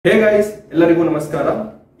Hey guys, ಎಲ್ಲರಿಗೂ ನಮಸ್ಕಾರ.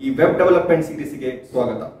 ಈ ವೆಬ್ ಡೆವಲಪ್ಮೆಂಟ್ ಸೀರೀಸ್ ಗೆ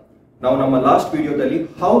ಸ್ವಾಗತ. ನಾವು ನಮ್ಮ ಲಾಸ್ಟ್ ವಿಡಿಯೋದಲ್ಲಿ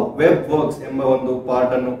ಹೌ ವೆಬ್ ವರ್ಕ್ಸ್ ಎಂಬ ಒಂದು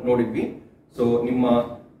ಪಾರ್ಟ್ ಅನ್ನು ನೋಡಿದ್ವಿ. ಸೊ ನಿಮ್ಮ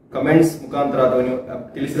ಕಮೆಂಟ್ಸ್ ಮುಖಾಂತರ ಅಥವಾ ನೀವು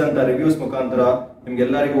ತಿಳಿಸಿದಂತ ರಿವ್ಯೂಸ್ ಮುಖಾಂತರ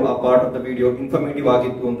ನಿಮ್ಗೆಲ್ಲರಿಗೂ ಆ part of the video informative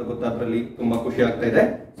ಆಗಿತ್ತು ಅಂತ ಗೊತ್ತಾದ್ರಲ್ಲಿ ತುಂಬಾ ಖುಷಿ ಆಗ್ತಾ ಇದೆ.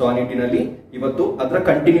 ಸೊ ಆ ನಿಟ್ಟಿನಲ್ಲಿ ಇವತ್ತು ಅದರ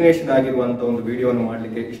ಕಂಟಿನ್ಯೂಯೇಷನ್ ಆಗಿರುವಂತ ಒಂದು ವಿಡಿಯೋವನ್ನು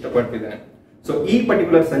ಮಾಡಲಿಕ್ಕೆ ಇಷ್ಟಪಡ್ತಿದ್ದೇನೆ. ಸೊ ಈ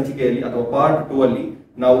ಪರ್ಟಿಕ್ಯುಲರ್ ಸಂಚಿಕೆಯಲ್ಲಿ ಅಥವಾ ಪಾರ್ಟ್ 2 ಅಲ್ಲಿ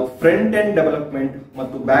ನಾವು ಫ್ರಂಟ್ ಎಂಡ್ ಡೆವಲಪ್ಮೆಂಟ್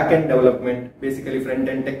ಮತ್ತು back end development, basically front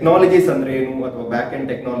end technologies ಅಂದ್ರೆ ಏನು ಅಥವಾ ಬ್ಯಾಕ್ ಎಂಡ್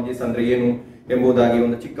ಟೆಕ್ನಾಲಜೀಸ್ ಅಂದ್ರೆ ಏನು ಎಂಬುದಾಗಿ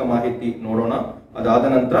ಒಂದು ಚಿಕ್ಕ ಮಾಹಿತಿ ನೋಡೋಣ. ಅದಾದ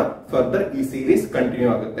ನಂತರ ಫರ್ದರ್ ಈ ಸೀರೀಸ್ ಕಂಟಿನ್ಯೂ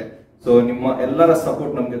ಆಗುತ್ತೆ. ಸೊ ನಿಮ್ಮ ಎಲ್ಲರ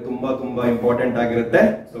ಸಪೋರ್ಟ್ ನಮಗೆ ತುಂಬಾ ಇಂಪಾರ್ಟೆಂಟ್ ಆಗಿರುತ್ತೆ.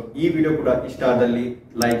 ಸೊ ಈ ವಿಡಿಯೋ ಕೂಡ ಇಷ್ಟ ಆದಲ್ಲಿ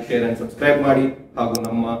ಲೈಕ್, ಶೇರ್ ಅಂಡ್ ಸಬ್ಸ್ಕ್ರೈಬ್ ಮಾಡಿ ಹಾಗೂ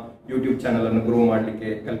ನಮ್ಮ ಯೂಟ್ಯೂಬ್ ಚಾನಲ್ ಅನ್ನು ಗ್ರೋ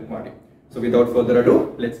ಮಾಡಲಿಕ್ಕೆ ಹೆಲ್ಪ್ ಮಾಡಿ. So without further ಅಡು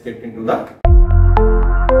let's get in to the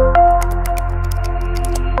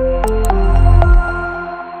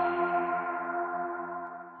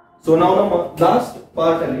so ನಾವು ನಮ್ಮ ಲಾಸ್ಟ್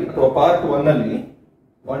ಪಾರ್ಟ್ ಅಲ್ಲಿ ಅಥವಾ ಪಾರ್ಟ್ 1 ಅಲ್ಲಿ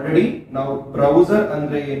ಆಲ್ರೆಡಿ ನಾವು ಬ್ರೌಸರ್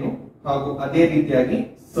ಅಂದ್ರೆ ಏನು ಹಾಗೂ ಅದೇ ರೀತಿಯಾಗಿ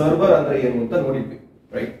ಸರ್ವರ್ ಅಂದ್ರೆ ಏನು ಅಂತ ನೋಡಿದ್ವಿ,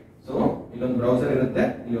 ರೈಟ್? ಸೊ ಇಲ್ಲೊಂದು ಬ್ರೌಸರ್ ಇರುತ್ತೆ,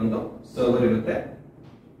 ಇಲ್ಲೊಂದು ಸರ್ವರ್ ಇರುತ್ತೆ.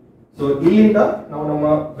 ಸೊ ಇಲ್ಲಿಂದ ನಾವು ನಮ್ಮ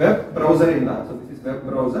ವೆಬ್ ಬ್ರೌಸರ್ ಇಂದ, so this is web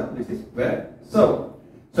browser, this is web server.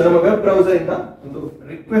 So ನಮ್ಮ ವೆಬ್ ಬ್ರೌಸರ್ ಇಂದ ಒಂದು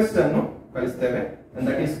ರಿಕ್ವೆಸ್ಟ್ ಅನ್ನು ಕಳಿಸ್ತೇವೆ and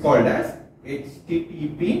that is called as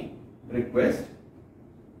HTTP request.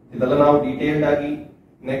 ಇದೆಲ್ಲ ನಾವು ಡೀಟೇಲ್ಡ್ ಆಗಿ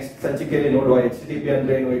ನೆಕ್ಸ್ಟ್ ಸಂಚಿಕೆಯಲ್ಲಿ ನೋಡುವ HTTP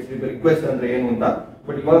ಅಂದ್ರೆ ಏನು, HTTP ರಿಕ್ವೆಸ್ಟ್ ಅಂದ್ರೆ ಏನು ಅಂತ.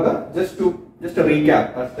 ಬಟ್ ಇವಾಗ ಜಸ್ಟ್ ರೀಕ್ಯಾಪ್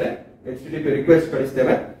ಅಷ್ಟೇ. HTTP ರಿಕ್ವೆಸ್ಟ್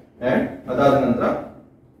ಕಳಿಸ್ತೇವೆ ಅಂಡ್ ಅದಾದ ನಂತರ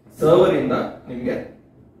ಸರ್ವರ್ ಇಂದ ನಿಮಗೆ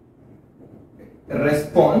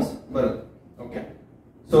ರೆಸ್ಪಾನ್ಸ್ ಬರುತ್ತೆ. ಓಕೆ,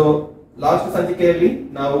 ಸೊ ಲಾಸ್ಟ್ ಸಂಚಿಕೆಯಲ್ಲಿ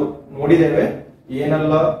ನಾವು ನೋಡಿದ್ದೇವೆ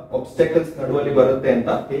ಏನೆಲ್ಲ ಆಬ್ಸ್ಟಕಲ್ಸ್ ನಡುವಲ್ಲಿ ಬರುತ್ತೆ ಅಂತ,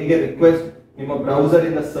 ಹೇಗೆ ರಿಕ್ವೆಸ್ಟ್ ನಿಮ್ಮ ಬ್ರೌಸರ್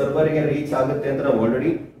ಇಂದ ಸರ್ವರ್ ಗೆ ರೀಚ್ ಆಗುತ್ತೆ ಅಂತ ನಾವು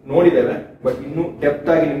ಆಲ್ರೆಡಿ ನೋಡಿದ್ದೇವೆ. ಬಟ್ ಇನ್ನು ಡೆಪ್ತ್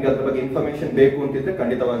ಆಗಿ ನಿಮ್ಗೆ ಅದ್ರ ಬಗ್ಗೆ ಇನ್ಫಾರ್ಮೇಶನ್ ಬೇಕು ಅಂತಿದ್ರೆ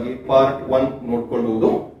ಖಂಡಿತವಾಗಿ ಪಾರ್ಟ್ 1 ನೋಡ್ಕೊಳ್ಳಬಹುದು.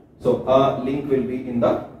 ಸೊ ಆ link will be in the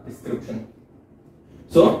description.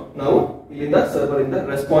 So ನಾವು ಇಲ್ಲಿಂದ ಸರ್ವರ್ ಇಂದ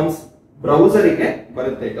ರೆಸ್ಪಾನ್ಸ್ ಬ್ರೌಸರ್ ಗೆ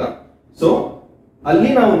ಬರುತ್ತೆ ಈಗ. ಸೊ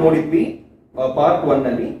ಅಲ್ಲಿ ನಾವು ನೋಡಿದ್ವಿ ಪಾರ್ಟ್ 1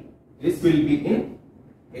 ನಲ್ಲಿ this will be in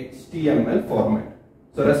HTML format.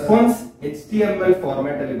 So response HTML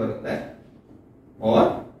format ಅಲ್ಲಿ ಬರುತ್ತೆ ಆರ್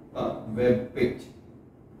ವೆಬ್ ಪೇಜ್.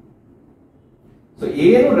 ಸೊ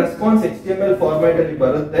ಏನು ರೆಸ್ಪಾನ್ಸ್ HTML ಫಾರ್ಮ್ಯಾಟ್ ಅಲ್ಲಿ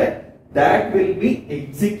ಬರುತ್ತೆ that will be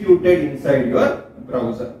executed inside your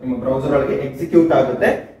browser. ನಿಮ್ಮ ಬ್ರೌಸರ್ ಒಳಗೆ ಎಕ್ಸಿಕ್ಯೂಟ್ ಆಗುತ್ತೆ.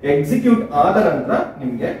 ಎಕ್ಸಿಕ್ಯೂಟ್ ಆದ ನಂತರ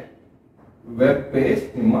ನಿಮಗೆ ವೆಬ್ ಪೇಜ್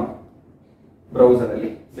ನಿಮ್ಮ ಬ್ರೌಸರ್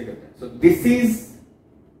ಅಲ್ಲಿ ಸಿಗುತ್ತೆ. So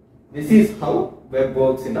this is how web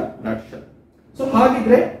works in a ನಟ್ಶೆಲ್. So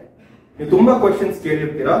ಹಾಗಿದ್ರೆ ನೀವು ತುಂಬಾ ಕ್ವೆಶ್ಚನ್ಸ್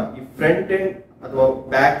ಕೇಳಿರ್ತೀರಾ, ಈ ಫ್ರಂಟ್ ಎಂಡ್ ಅಥವಾ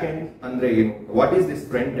ಬ್ಯಾಕ್ ಎಂಡ್ ಅಂದ್ರೆ ಏನು, what is this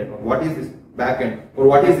front end, what is this back end,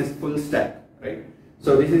 what is this full stack, right? So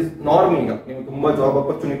this is norm. ಈಗ ನೀವು ತುಂಬಾ ಜಾಬ್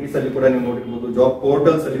ಅಪರ್ಚುನಿಟೀಸ್ ಅಲ್ಲಿ ಕೂಡ ನೀವು ನೋಡಿರ್ಬೋದು, ಜಾಬ್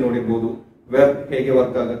ಪೋರ್ಟಲ್ಸ್ ಅಲ್ಲಿ ನೋಡಿರ್ಬೋದು, ವೆಬ್ ಹೇಗೆ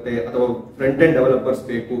ವರ್ಕ್ ಆಗುತ್ತೆ, ಅಥವಾ ಫ್ರಂಟ್ ಎಂಡ್ ಡೆವಲಪರ್ಸ್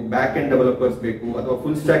ಬೇಕು, ಬ್ಯಾಕ್ ಎಂಡ್ ಡೆವಲಪರ್ಸ್ ಬೇಕು, ಅಥವಾ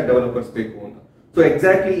ಫುಲ್ ಸ್ಟ್ಯಾಕ್ ಡೆವಲಪರ್ಸ್ ಬೇಕು ಅಂತ. ಸೊ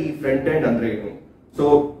ಎಕ್ಸಾಕ್ಟ್ಲಿ ಈ ಫ್ರಂಟ್ ಎಂಡ್ ಅಂದ್ರೆ ಏನು, ಸೊ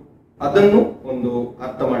ಅದನ್ನು ಒಂದು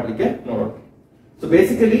ಅರ್ಥ ಮಾಡ್ಲಿಕ್ಕೆ ನೋಡೋಣ. ಸೊ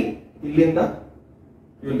ಬೇಸಿಕಲಿ ಇಲ್ಲಿಂದ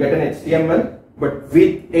you will get an HTML, but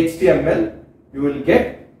with HTML you will get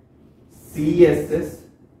CSS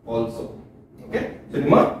also. Okay, so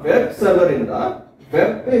ನಿಮ್ಮ ವೆಬ್ ಸರ್ವರ್ ಇಂದ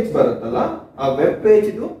ವೆಬ್ ಪೇಜ್ ಬರುತ್ತಲ್ಲ, ಆ ವೆಬ್ ಪೇಜ್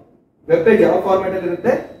ಯಾವ ಫಾರ್ಮ್ಯಾಟ್ ಅಲ್ಲಿ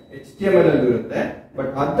ಇರುತ್ತೆ, HTML ಅಲ್ಲಿ ಇರುತ್ತೆ. ಬಟ್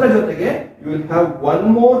ಅದರ ಜೊತೆಗೆ you will have one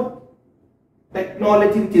more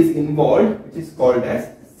technology which is involved, which is called as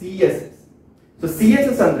CSS. So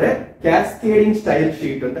CSS ಅಂದ್ರೆ ಕ್ಯಾಸ್ಕೇಡಿಂಗ್ ಸ್ಟೈಲ್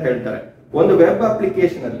ಶೀಟ್ ಅಂತ ಹೇಳ್ತಾರೆ. ಒಂದು ವೆಬ್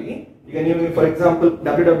ಅಪ್ಲಿಕೇಶನ್ ಅಲ್ಲಿ ಈಗ ನೀವು ಫಾರ್ ಎಕ್ಸಾಂಪಲ್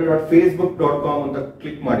www.facebook.com ಅಂತ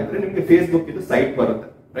ಕ್ಲಿಕ್ ಮಾಡಿದ್ರೆ ನಿಮಗೆ ಫೇಸ್ಬುಕ್ ಇದು ಸೈಟ್ ಬರುತ್ತೆ,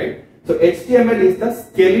 right? So HTML is the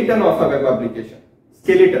skeleton of a web application.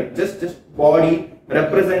 Skeleton, just body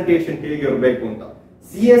representation ಹೇಗೆ ಇರಬೇಕು ಅಂತ.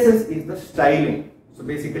 CSS is the styling. So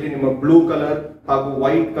basically ನಿಮ್ಮ ಬ್ಲೂ ಕಲರ್ ಹಾಗೂ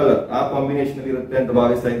ವೈಟ್ ಕಲರ್ ಆ ಕಾಂಬಿನೇಷನ್ ಅಲ್ಲಿ ಇರುತ್ತೆ ಅಂತ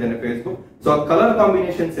ಭಾವಿಸ್ತಾ ಇದ್ದೇನೆ ಫೇಸ್ಬುಕ್. ಸೊ ಆ ಕಲರ್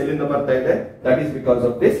ಕಾಂಬಿನೇಷನ್ಸ್ ಎಲ್ಲಿಂದ ಬರ್ತಾ ಇದೆ, that is because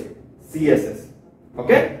of this CSS.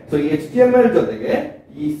 Okay, so ಈ HTML ಜೊತೆಗೆ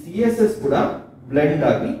ಈ CSS ಕೂಡ ಬ್ಲೆಂಡ್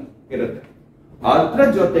ಆಗಿ ಇರುತ್ತೆ. ಅದರ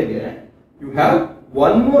ಜೊತೆಗೆ you have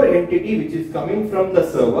one more entity which is coming from the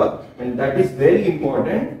server and that is very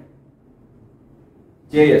important,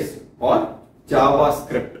 JS R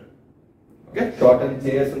JavaScript. Okay, short ಅಲ್ಲಿ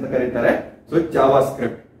JS ಅಂತ ಕರೀತಾರೆ. So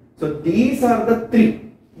JavaScript. So these are the 3.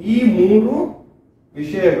 ಈ 3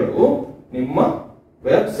 ವಿಷಯಗಳು ನಿಮ್ಮ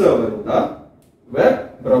ವೆಬ್ ಸರ್ವರ್ ಇಂದ ವೆಬ್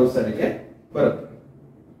ಬ್ರೌಸರ್ ಗೆ ಬರುತ್ತೆ.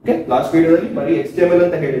 Okay, last ವಿಡಿಯೋದಲ್ಲಿ ಬರೀ HTML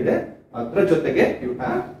ಅಂತ ಹೇಳಿದ್ದೆ, ಅದರ ಜೊತೆಗೆ ಯು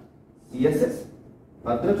ಹ್ಯಾವ್ CSS,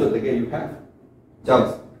 ಅದರ ಜೊತೆಗೆ ಯು ಹ್ಯಾವ್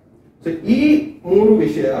ಜಾವಾಸ್ಕ್ರಿಪ್ಟ್. ಸೊ ಈ 3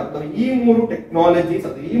 ವಿಷಯ ಅಥವಾ ಈ 3 ಟೆಕ್ನಾಲಜೀಸ್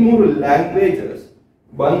ಅಥವಾ ಈ 3 ಲ್ಯಾಂಗ್ವೇಜಸ್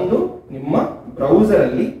ಬಂದು ನಿಮ್ಮ ಬ್ರೌಸರ್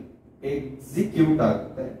ಅಲ್ಲಿ ಎಕ್ಸಿಕ್ಯೂಟ್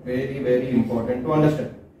ಆಗುತ್ತೆ. Very important to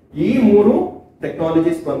understand. ಈ 3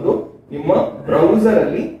 ಟೆಕ್ನಾಲಜೀಸ್ ಬಂದು ನಿಮ್ಮ ಬ್ರೌಸರ್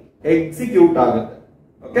ಅಲ್ಲಿ ಎಕ್ಸಿಕ್ಯೂಟ್ ಆಗುತ್ತೆ.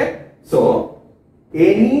 Okay, so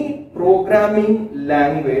any programming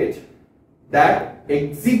language that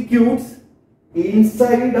executes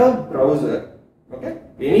inside a browser. Okay,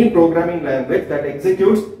 any programming language that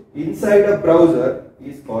executes inside a browser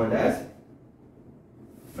is called as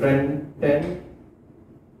front-end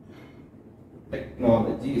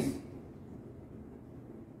technologies.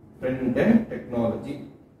 Front-end technology.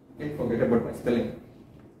 Okay, forget about my spelling.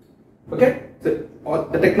 Okay, so all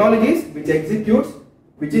the technologies which executes,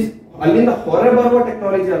 which is ಅಲ್ಲಿಂದ ಹೊರ ಬರುವ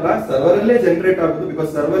technology ಅಲ್ಲ, server ಅಲ್ಲೇ generate ಆಗುದು. Because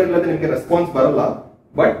server ಇಲ್ಲದೆ ನಿಮಗೆ response ಬರಲ್ಲ.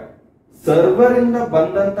 But server ಇಂದ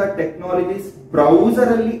ಬಂದಂತ ಟೆಕ್ನಾಲಜೀಸ್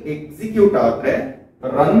ಬ್ರೌಸರ್ ಅಲ್ಲಿ ಎಕ್ಸಿಕ್ಯೂಟ್ ಆದ್ರೆ,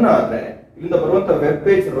 ರನ್ ಆದ್ರೆ, ಇಲ್ಲಿಂದ ಬರುವಂತ ವೆಬ್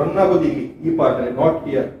ಪೇಜ್ ರನ್ ಆಗೋದು ಇಲ್ಲಿ ಈ ಪಾರ್ಟ್ ಅಲ್ಲಿ, not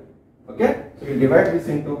here. Okay, so will divide this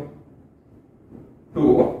into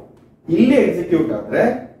 2. ಇಲ್ಲಿ ಎಕ್ಸಿಕ್ಯೂಟ್ ಆದ್ರೆ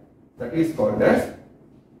that is called as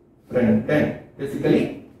front end. Basically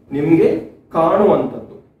ನಿಮ್ಗೆ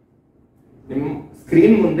ಕಾಣುವಂತದ್ದು, ನಿಮ್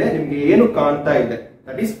ಸ್ಕ್ರೀನ್ ಮುಂದೆ ನಿಮ್ಗೆ ಏನು ಕಾಣ್ತಾ ಇದೆ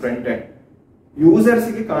that is front end. Users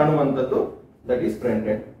ಗೆ ಕಾಣುವಂತದ್ದು that is front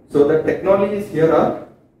end. So the technologies here are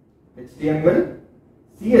HTML,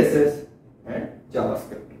 CSS and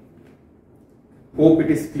JavaScript. Hope it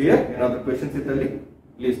is clear. Another questions idalli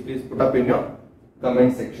please put up in your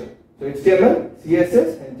comment section. So HTML, CSS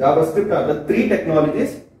and JavaScript are the 3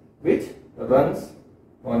 technologies which runs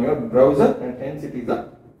on your browser, and hence it is a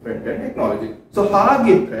front end technology. So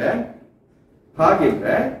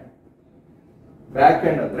ಹಾಗಿದ್ರೆ back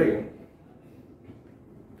end ಅಂದ್ರೆ ಏನು?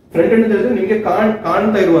 Front end ಅಂದ್ರೆ ನಿಮಗೆ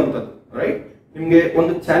ಕಾಣ್ತಾ ಇರುವಂತದ್ದು, right? ನಿಮ್ಗೆ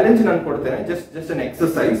ಒಂದು challenge ನಾನು ಕೊಡ್ತೇನೆ, ಜಸ್ಟ್ ಅನ್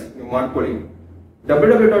ಎಕ್ಸರ್ಸೈಸ್ ನೀವು ಮಾಡ್ಕೊಳ್ಳಿ.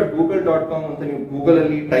 www.google.com ಅಂತ ನೀವು ಗೂಗಲ್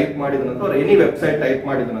ಅಲ್ಲಿ ಟೈಪ್ ಮಾಡಿದ ನಂತರ, ಎನಿ ವೆಬ್ಸೈಟ್ ಟೈಪ್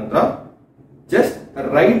ಮಾಡಿದ ನಂತರ ಜಸ್ಟ್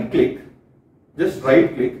ರೈಟ್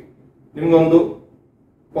ಕ್ಲಿಕ್, ನಿಮ್ಗೊಂದು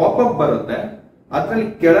ಪಾಪ್ಅಪ್ ಬರುತ್ತೆ. ಅದರಲ್ಲಿ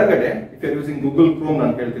ಕೆಳಗಡೆ, if you using Google Chrome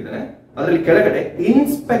ನಾನು ಹೇಳ್ತಿದ್ದೇನೆ, ಅದರಲ್ಲಿ ಕೆಳಗಡೆ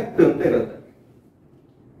ಇನ್ಸ್ಪೆಕ್ಟ್ ಅಂತ ಇರುತ್ತೆ.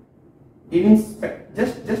 ಇನ್ಸ್ಪೆಕ್ಟ್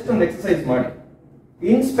ಜಸ್ಟ್ ಒಂದು ಎಕ್ಸರ್ಸೈಸ್ ಮಾಡಿ,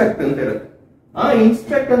 ಇನ್ಸ್ಪೆಕ್ಟ್ ಅಂತ ಇರುತ್ತೆ. ಆ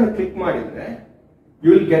ಇನ್ಸ್ಪೆಕ್ಟ್ ಅನ್ನು ಕ್ಲಿಕ್ ಮಾಡಿದ್ರೆ you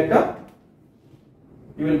will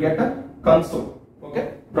get a console. Okay,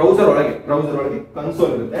 browser ಒಳಗೆ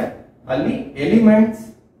ಕನ್ಸೋಲ್ ಇರುತ್ತೆ. ಅಲ್ಲಿ ಎಲಿಮೆಂಟ್ಸ್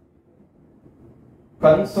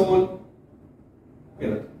ಕನ್ಸೋಲ್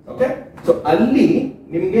ಇರುತ್ತೆ. ಓಕೆ, ಸೊ ಅಲ್ಲಿ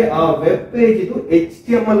ನಿಮ್ಗೆ ಆ ವೆಬ್ ಪೇಜ್ ಇದು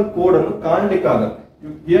HTML ಕೋಡ್ ಅನ್ನು ಕಾಣ್ಲಿಕ್ಕಾಗುತ್ತೆ.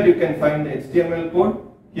 Here you can find the HTML code,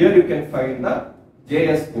 here you can find the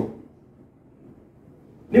JS code.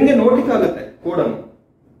 ನಿಮ್ಗೆ ನೋಡ್ಲಿಕ್ಕಾಗುತ್ತೆ ಕೋಡ್ ಅನ್ನು.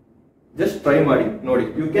 ಜಸ್ಟ್ ಟ್ರೈ ಮಾಡಿ ನೋಡಿ,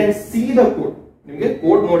 you can see the code. ನಿಮ್ಗೆ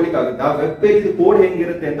ಕೋಡ್ ನೋಡ್ಲಿಕ್ಕಾಗುತ್ತೆ, ಆ ವೆಬ್ ಪೇಜ್ ಕೋಡ್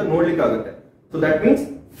ಹೆಂಗಿರುತ್ತೆ ಅಂತ ನೋಡ್ಲಿಕ್ಕಾಗುತ್ತೆ. ಸೊ ದಟ್ ಮೀನ್ಸ್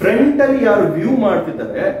ಫ್ರಂಟ್ ಅಲ್ಲಿ ಯಾರು ವ್ಯೂ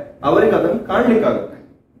ಮಾಡ್ತಿದ್ದಾರೆ ಅವರಿಗೆ ಅದನ್ನು ಕಾಣ್ಲಿಕ್ಕಾಗುತ್ತೆ.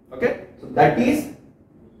 Okay, so that is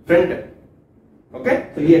front end. Okay,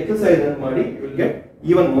 so ಈ ಎಕ್ಸರ್ಸೈಸ್ ಅನ್ನು ಮಾಡಿ, you will get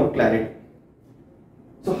even more clarity.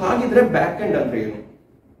 So ಹಾಗಿದ್ರೆ ಬ್ಯಾಕ್ ಎಂಡ್ ಅಂದ್ರೆ ಏನು?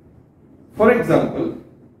 ಫಾರ್ ಎಕ್ಸಾಂಪಲ್,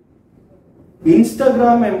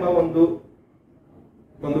 ಇನ್ಸ್ಟಾಗ್ರಾಮ್ ಎಂಬ ಒಂದು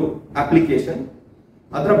ಅಪ್ಲಿಕೇಶನ್,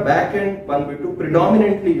 ಅದರ ಬ್ಯಾಕ್ ಎಂಡ್ ಬಂದ್ಬಿಟ್ಟು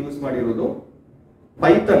ಪ್ರಿಡಾಮಿನೆಂಟ್ಲಿ ಯೂಸ್ ಮಾಡಿರೋದು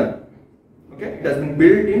Python. Okay, it has been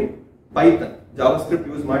built in Python. JavaScript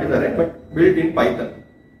use ಮಾಡಿದ್ದಾರೆ, ಬಟ್ ಬಿಲ್ಟ್ ಇನ್ ಪೈಥಾನ್.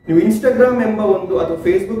 ನೀವು ಇನ್ಸ್ಟಾಗ್ರಾಮ್ ಎಂಬ ಒಂದು ಅಥವಾ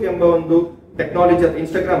ಫೇಸ್ಬುಕ್ ಎಂಬ ಒಂದು technology,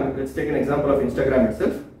 Instagram, let's take an example of Instagram it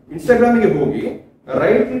self. ಇನ್ಸ್ಟಾಗ್ರಾಮ್ಗೆ ಹೋಗಿ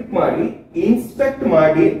ರೈಟ್ ಕ್ಲಿಕ್ ಮಾಡಿ ಇನ್ಸ್ಪೆಕ್ಟ್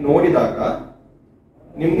ಮಾಡಿ ನೋಡಿದಾಗ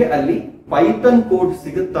ನಿಮ್ಗೆ ಅಲ್ಲಿ ಪೈಥಾನ್ ಕೋಡ್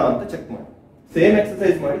ಸಿಗುತ್ತಾ ಅಂತ ಚೆಕ್ ಮಾಡಿ. ಸೇಮ್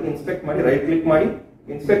ಎಕ್ಸರ್ಸೈಸ್ ಮಾಡಿ, ಇನ್ಸ್ಪೆಕ್ಟ್ ಮಾಡಿ, ರೈಟ್ ಕ್ಲಿಕ್ ಮಾಡಿ,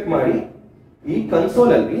 ಇನ್ಸ್ಪೆಕ್ಟ್ ಮಾಡಿ. ಈ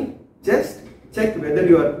ಕನ್ಸೋಲ್ ಅಲ್ಲಿ just check whether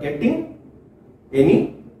you are getting any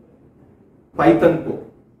Python code.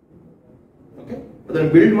 Okay, ಅದನ್ನು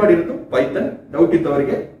ಬಿಲ್ಡ್ ಮಾಡಿರೋದು ಪೈಥಾನ್. ಡೌಟ್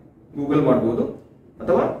ಇದ್ದವರಿಗೆ ಗೂಗಲ್ ಮಾಡಬಹುದು,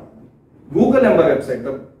 ಅಥವಾ ಗೂಗಲ್ ಎಂಬ website,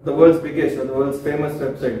 the world's biggest, the world's famous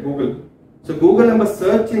website Google. So Google ಎಂಬ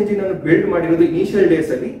ಸರ್ಚ್ ಇಂಜಿನ್ ಅನ್ನು ಬಿಲ್ಡ್ ಮಾಡಿರೋದು ಇನಿಷಿಯಲ್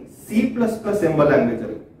ಡೇಸ್ ಅಲ್ಲಿ C++ ಎಂಬ ಲ್ಯಾಂಗ್ವೇಜ್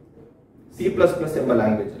ಅಲ್ಲಿ.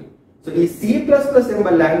 ಸೊ ಈ C++ ಎಂಬ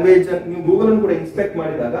ಲ್ಯಾಂಗ್ವೇಜ್ ನೀವು ಗೂಗಲ್ ಅನ್ನು ಕೂಡ ಇನ್ಸ್ಪೆಕ್ಟ್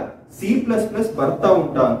ಮಾಡಿದಾಗ C++ ಬರ್ತಾ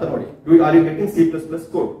ಉಂಟಾ ಅಂತ ನೋಡಿ. Are you getting C++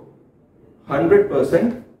 code? 100%.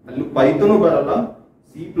 ಅಲ್ಲಿ ಪೈಥಾನು ಬರಲ್ಲ,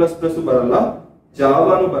 C++ ಬರಲ್ಲ,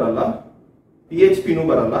 ಜಾವಾನು ಬರಲ್ಲ, PHP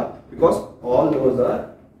ಬರಲ್ಲ, because all those are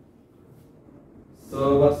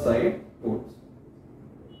server side codes.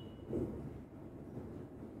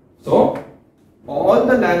 So all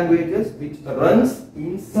the languages which runs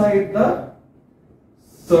inside the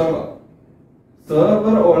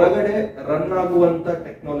server ಒಳಗಡೆ ರನ್ ಆಗುವಂತ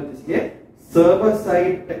ಟೆಕ್ನಾಲಜೀಸ್ ಗೆ ಸರ್ವರ್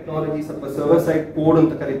ಸೈಡ್ ಟೆಕ್ನಾಲಜೀಸ್ ಅಥವಾ ಸರ್ವರ್ ಸೈಡ್ ಕೋಡ್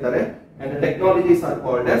ಅಂತ ಕರೀತಾರೆ. And the technologies are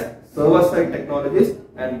called as server side technologies.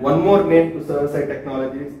 And one more name to server side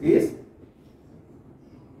technologies is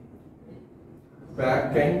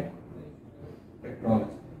backend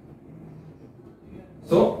technology.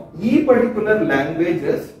 So ಈ particular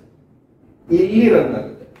languages ಇಲ್ಲಿ run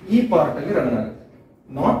ಆಗುತ್ತೆ. ಈ part ಅಲ್ಲಿ run ಆಗುತ್ತೆ,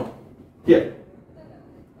 not here.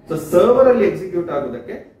 So server ಅಲ್ಲಿ execute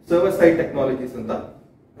ಆಗೋದಕ್ಕೆ server side technologies ಅಂತ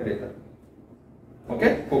ಕರೀತಾರೆ. Okay,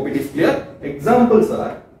 hope it is clear. Examples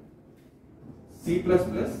R C++,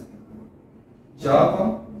 Java,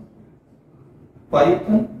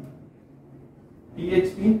 Python,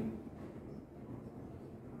 PHP,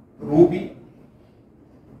 Ruby,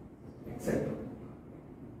 etc.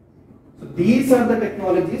 So these are the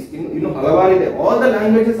technologies. All the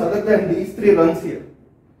languages other than these three runs here.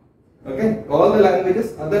 Okay, all the languages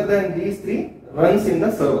other than these three runs in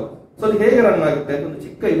the server. So ಅದು ಹೇಗೆ run ಆಗುತ್ತೆ ಅಂತ ಒಂದು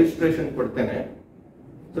ಚಿಕ್ಕ illustration ಕೊಡ್ತೇನೆ.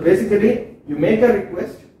 So basically you make a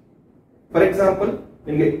request. For example,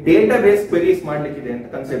 ನಿಮಗೆ database queries ಮಾಡ್ಲಿಕ್ಕಿದೆ ಅಂತ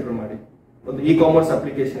consider ಮಾಡಿ. ಒಂದು ಇ-ಕಾಮರ್ಸ್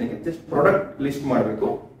ಅಪ್ಲಿಕೇಶನ್ ಗೆ ಜಸ್ಟ್ ಪ್ರಾಡಕ್ಟ್ ಲಿಸ್ಟ್ ಮಾಡಬೇಕು.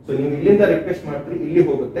 ಸೊ ನೀವು ಇಲ್ಲಿಂದ ರಿಕ್ವೆಸ್ಟ್ ಮಾಡ್ತೀರಿ, ಇಲ್ಲಿ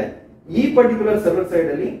ಹೋಗುತ್ತೆ. ಈ ಪರ್ಟಿಕ್ಯುಲರ್ ಸರ್ವರ್ ಸೈಡ್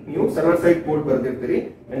ಅಲ್ಲಿ ನೀವು server side code ಬರೆದಿರ್ತೀರಿ,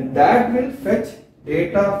 and that will fetch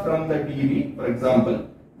data from the DB. For example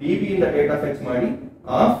DB ಇಂದ ಡೇಟಾ ಫೆಚ್ ಮಾಡಿ,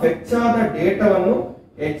 ಆ ಫೆಚ್ ಆದ ಡೇಟಾವನ್ನು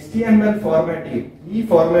HTML ಫಾರ್ಮ್ಯಾಟ್ ಗೆ, ಈ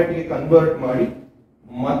ಫಾರ್ಮ್ಯಾಟ್ ಗೆ ಕನ್ವರ್ಟ್ ಮಾಡಿ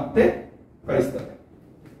ಮತ್ತೆ ಕಳಿಸ್ತಾರೆ.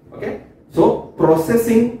 ಓಕೆ, ಸೊ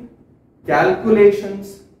ಪ್ರೊಸೆಸಿಂಗ್, ಕ್ಯಾಲ್ಕುಲೇಷನ್ಸ್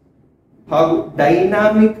ಹಾಗೂ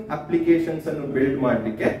ಡೈನಾಮಿಕ್ ಅಪ್ಲಿಕೇಶನ್ಸ್ ಅನ್ನು ಬಿಲ್ಡ್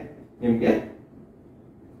ಮಾಡಲಿಕ್ಕೆ ನಿಮಗೆ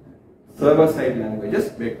ಸರ್ವರ್ ಸೈಡ್ ಲ್ಯಾಂಗ್ವೇಜಸ್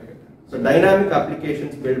ಬೇಕಾಗುತ್ತೆ. ಸೊ ಡೈನಾಮಿಕ್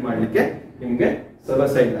ಅಪ್ಲಿಕೇಶನ್ಸ್ ಬಿಲ್ಡ್ ಮಾಡಲಿಕ್ಕೆ ನಿಮಗೆ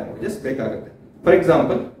ಸರ್ವರ್ ಸೈಡ್ ಲ್ಯಾಂಗ್ವೇಜಸ್ ಬೇಕಾಗುತ್ತೆ. ಫಾರ್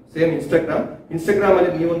ಎಕ್ಸಾಂಪಲ್ ಸೇಮ್ ಇನ್ಸ್ಟಾಗ್ರಾಮ್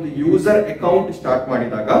ಅಲ್ಲಿ ನೀವೊಂದು ಯೂಸರ್ ಅಕೌಂಟ್ ಸ್ಟಾರ್ಟ್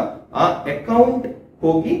ಮಾಡಿದಾಗ ಆ ಅಕೌಂಟ್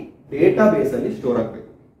ಹೋಗಿ ಡೇಟಾ ಬೇಸ್ ಅಲ್ಲಿ ಸ್ಟೋರ್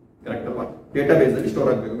ಆಗಬೇಕು. ಕರೆಕ್ಟ್ ಅಲ್ವಾ? ಡೇಟಾ ಬೇಸ್ ಅಲ್ಲಿ ಸ್ಟೋರ್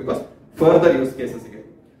ಆಗಬೇಕು, ಬಿಕಾಸ್ ಫರ್ದರ್ ಯೂಸ್ ಕೇಸಸ್ ಗೆ.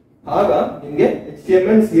 ಆಗ ನಿಮಗೆ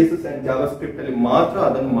HTML, CSS ಅಂಡ್ ಜಾವಾಸ್ಕ್ರಿಪ್ಟ್ ಅಲ್ಲಿ ಮಾತ್ರ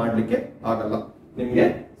ಅದನ್ನು ಮಾಡ್ಲಿಕ್ಕೆ ಆಗಲ್ಲ. ನಿಮಗೆ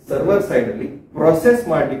ಸರ್ವರ್ ಸೈಡ್ ಅಲ್ಲಿ ಪ್ರೊಸೆಸ್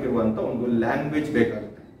ಮಾಡ್ಲಿಕ್ಕೆ ಇರುವಂತ ಒಂದು ಲ್ಯಾಂಗ್ವೇಜ್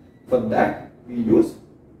ಬೇಕಾಗುತ್ತೆ. For that we use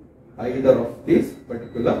either of these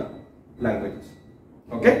particular languages.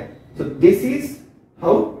 Okay, so this is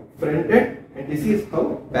how front end and this is how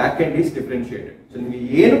back end is differentiated. So ನಿಮಗೆ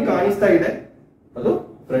ಏನು ಕಾಣಿಸ್ತಾ ಇದೆ ಅದು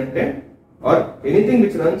front end, or anything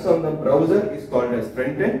which runs on the browser is called as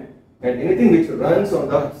front end, and anything which runs on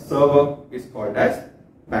the server is called as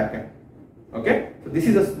back end. Okay, so this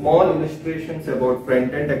is a small illustrations about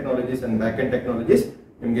front end technologies and back end technologies.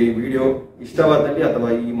 ನಿಮಗೆ ಈ video ಇಷ್ಟವಾದಲ್ಲಿ ಅಥವಾ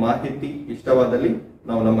ಈ ಮಾಹಿತಿ ಇಷ್ಟವಾದಲ್ಲಿ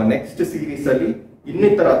ನಾವು ನಮ್ಮ next series ಅಲ್ಲಿ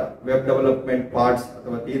ಇನ್ನಿತರ ವೆಬ್ ಡೆವಲಪ್ಮೆಂಟ್ ಪಾರ್ಟ್ಸ್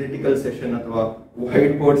ಅಥವಾ ಥಿಯರಿಟಿಕಲ್ ಸೆಷನ್ ಅಥವಾ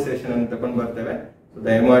ವೈಟ್ ಬೋರ್ಡ್ ಸೆಷನ್ ಅಂತ ತಗೊಂಡು ಬರ್ತೇವೆ. ಸೊ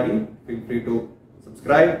ದಯಮಾಡಿ feel free to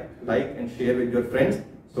subscribe, like and share with your friends,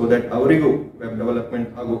 so that ಅವರಿಗೂ ವೆಬ್ ಡೆವಲಪ್ಮೆಂಟ್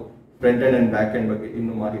ಹಾಗೂ front end and back end ಬಗ್ಗೆ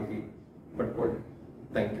ಇನ್ನೂ ಮಾಹಿತಿ ಪಡ್ಕೊಳ್ಳಿ.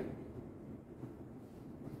 Thank you.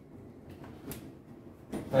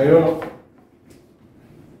 I don't know.